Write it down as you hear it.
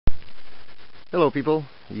Hello people,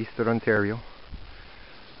 Eastern Ontario.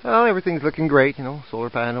 Well, everything's looking great, solar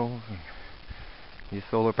panels. These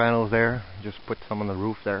solar panels there, just put some on the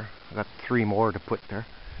roof there. I got 3 more to put there.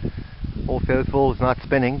 Old Faithful is not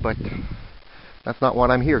spinning, but that's not what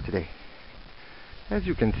I'm here today. As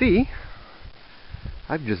you can see,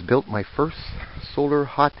 I've just built my first solar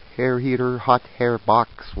hot air heater, hot air box,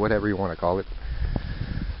 whatever you want to call it.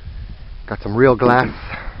 Got some real glass,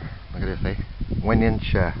 look at this,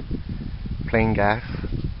 1-inch plain glass,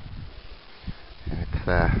 and it's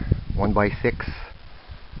 1x6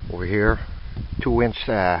 over here, 2-inch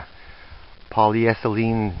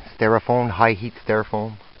polyethylene styrofoam, high heat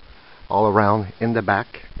styrofoam all around in the back,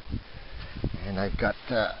 and I've got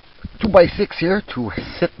 2x6 here to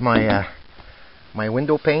sit my my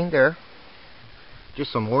window pane there.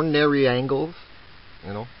 Just some ordinary angles,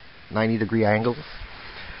 90-degree angles,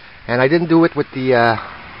 and I didn't do it with the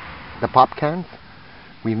pop cans.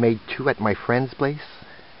 We made 2 at my friend's place,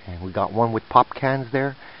 and we got one with pop cans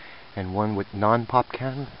there and one with non-pop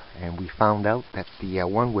cans, and we found out that the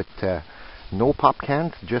one with no pop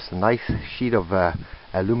cans, just a nice sheet of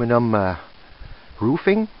aluminum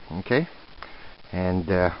roofing, okay, and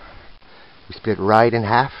we split it right in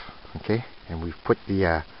half, okay, and we've put the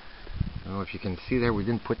I don't know if you can see there, we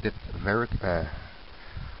didn't put it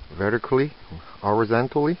vertically,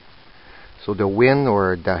 horizontally, so the wind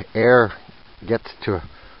or the air gets to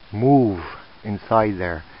move inside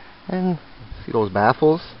there. And see those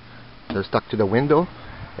baffles, they're stuck to the window,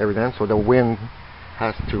 everything, so the wind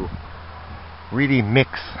has to really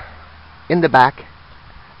mix in the back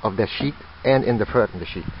of the sheet and in the front of the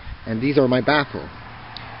sheet. And these are my baffles,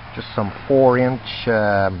 just some 4-inch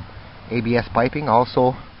ABS piping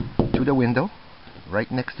also to the window,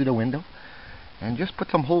 right next to the window, and just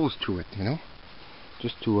put some holes to it,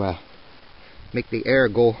 just to make the air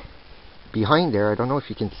go behind there. I don't know if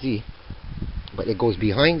you can see, but it goes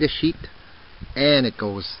behind the sheet and it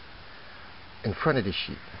goes in front of the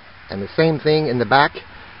sheet, and the same thing in the back,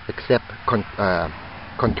 except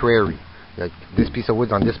contrary, like this piece of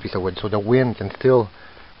wood on this piece of wood, so the wind can still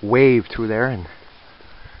wave through there and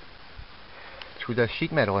through the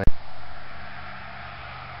sheet metal.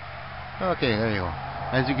 Okay, there you go.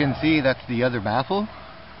 As you can see, that's the other baffle.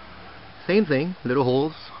 Same thing, little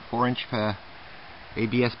holes, 4-inch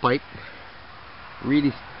ABS pipe,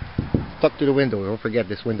 really stuck to the window. Don't forget,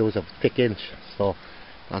 this window is a thick inch, so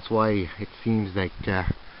that's why it seems like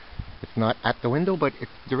it's not at the window, but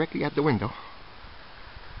it's directly at the window.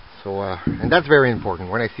 So and that's very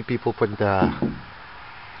important. When I see people put the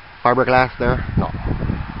fiberglass there, no,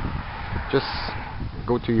 just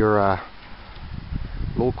go to your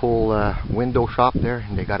local window shop there,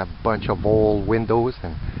 and they got a bunch of old windows,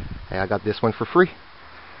 and hey, I got this one for free,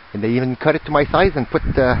 and they even cut it to my size and put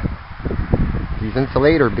these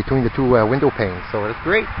insulator between the 2 window panes, so it's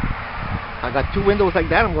great. I got 2 windows like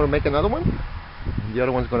that. I'm going to make another one. The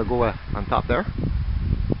other one's going to go on top there,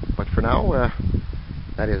 but for now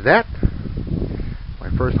that is that. My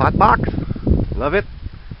first hot box, love it,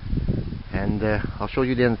 and I'll show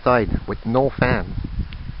you the inside with no fan.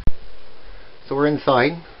 So we're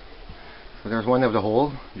inside. So there's one of the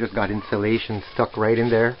hole, just got insulation stuck right in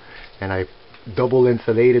there, and I double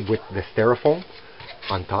insulated with the styrofoam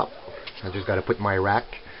on top. I just got to put my rack.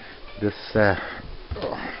 This is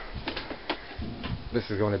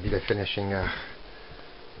going to be the finished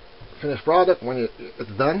product when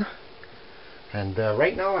it's done. And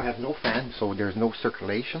right now I have no fan, so there's no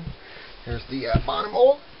circulation. There's the bottom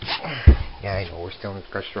hole. Yeah, I know, we're still in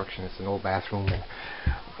construction. It's an old bathroom, and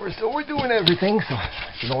we're doing everything, so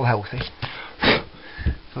it's an old house,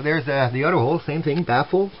 So there's the other hole, same thing,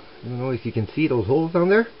 baffle. I don't know if you can see those holes down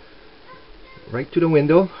there, right to the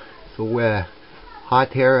window. So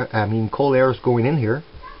cold air is going in here,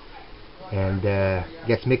 and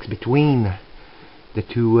gets mixed between the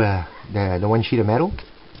 2, the one sheet of metal,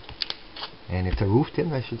 and it's a roof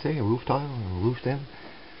tin, I should say, a roof tile, a roof tin.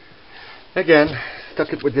 Again,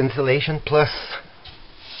 stuck it with insulation, plus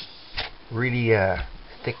really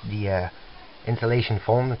stick the insulation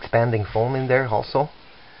foam, expanding foam in there also,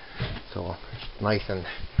 so it's nice and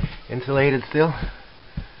insulated still.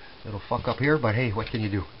 Little fuck up here, but hey, what can you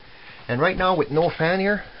do? And right now with no fan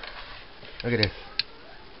here, look at this.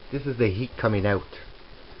 This is the heat coming out.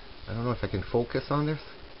 I don't know if I can focus on this.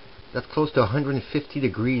 That's close to 150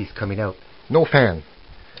 degrees coming out. No fan.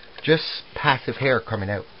 Just passive hair coming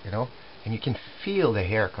out, and you can feel the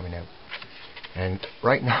hair coming out. And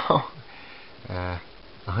right now,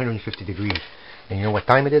 150 degrees. And you know what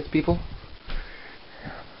time it is, people?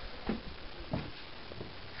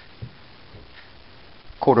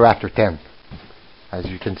 Quarter after 10, as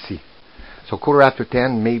you can see. So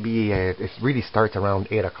 10:15, maybe it really starts around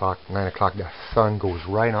 8 o'clock, 9 o'clock. The sun goes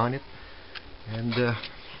right on it, and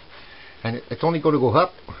it's only going to go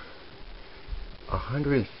up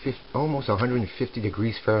 150, almost 150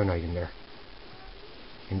 degrees Fahrenheit in there,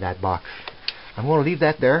 in that box. I'm going to leave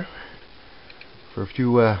that there for a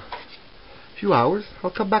few hours.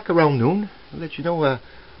 I'll come back around noon and let you know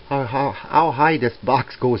how high this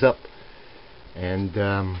box goes up, and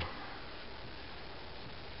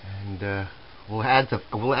we'll add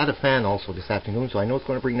a fan also this afternoon. So I know it's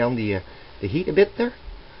going to bring down the heat a bit there,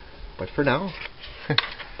 but for now,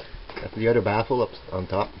 got the other baffle up on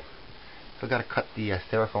top. So I got to cut the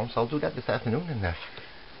styrofoam, so I'll do that this afternoon, and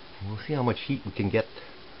we'll see how much heat we can get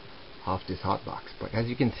off this hot box. But as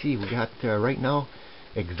you can see, we got right now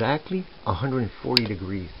exactly 140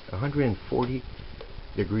 degrees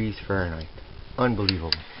Fahrenheit.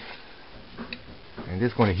 Unbelievable. And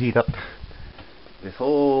this is going to heat up this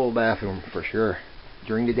whole bathroom for sure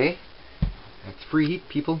during the day. That's free heat,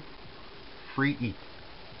 people. Free heat.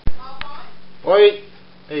 Oi!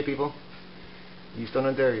 Hey people, Eastern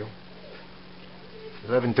Ontario.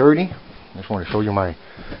 11:30. I just want to show you my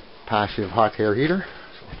passive hot air heater.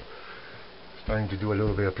 So, starting to do a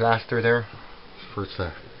little bit of plaster there.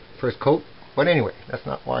 First coat. But anyway, that's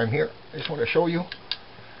not why I'm here. I just want to show you.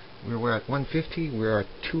 We're at 150. We're at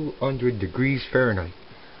 200 degrees Fahrenheit.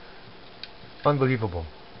 Unbelievable.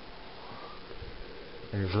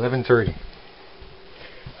 It is 11:30.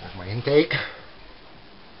 That's my intake.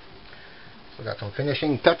 So got some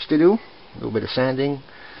finishing touch to do. A little bit of sanding.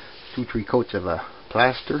 2-3 coats of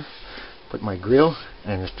plaster. Put my grill,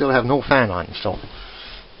 and I still have no fan on. So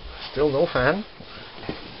still no fan.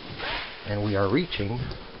 And we are reaching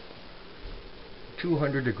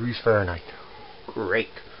 200 degrees Fahrenheit. Great.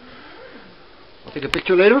 I'll take a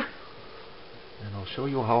picture later, and I'll show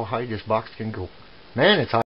you how high this box can go. Man, it's hot.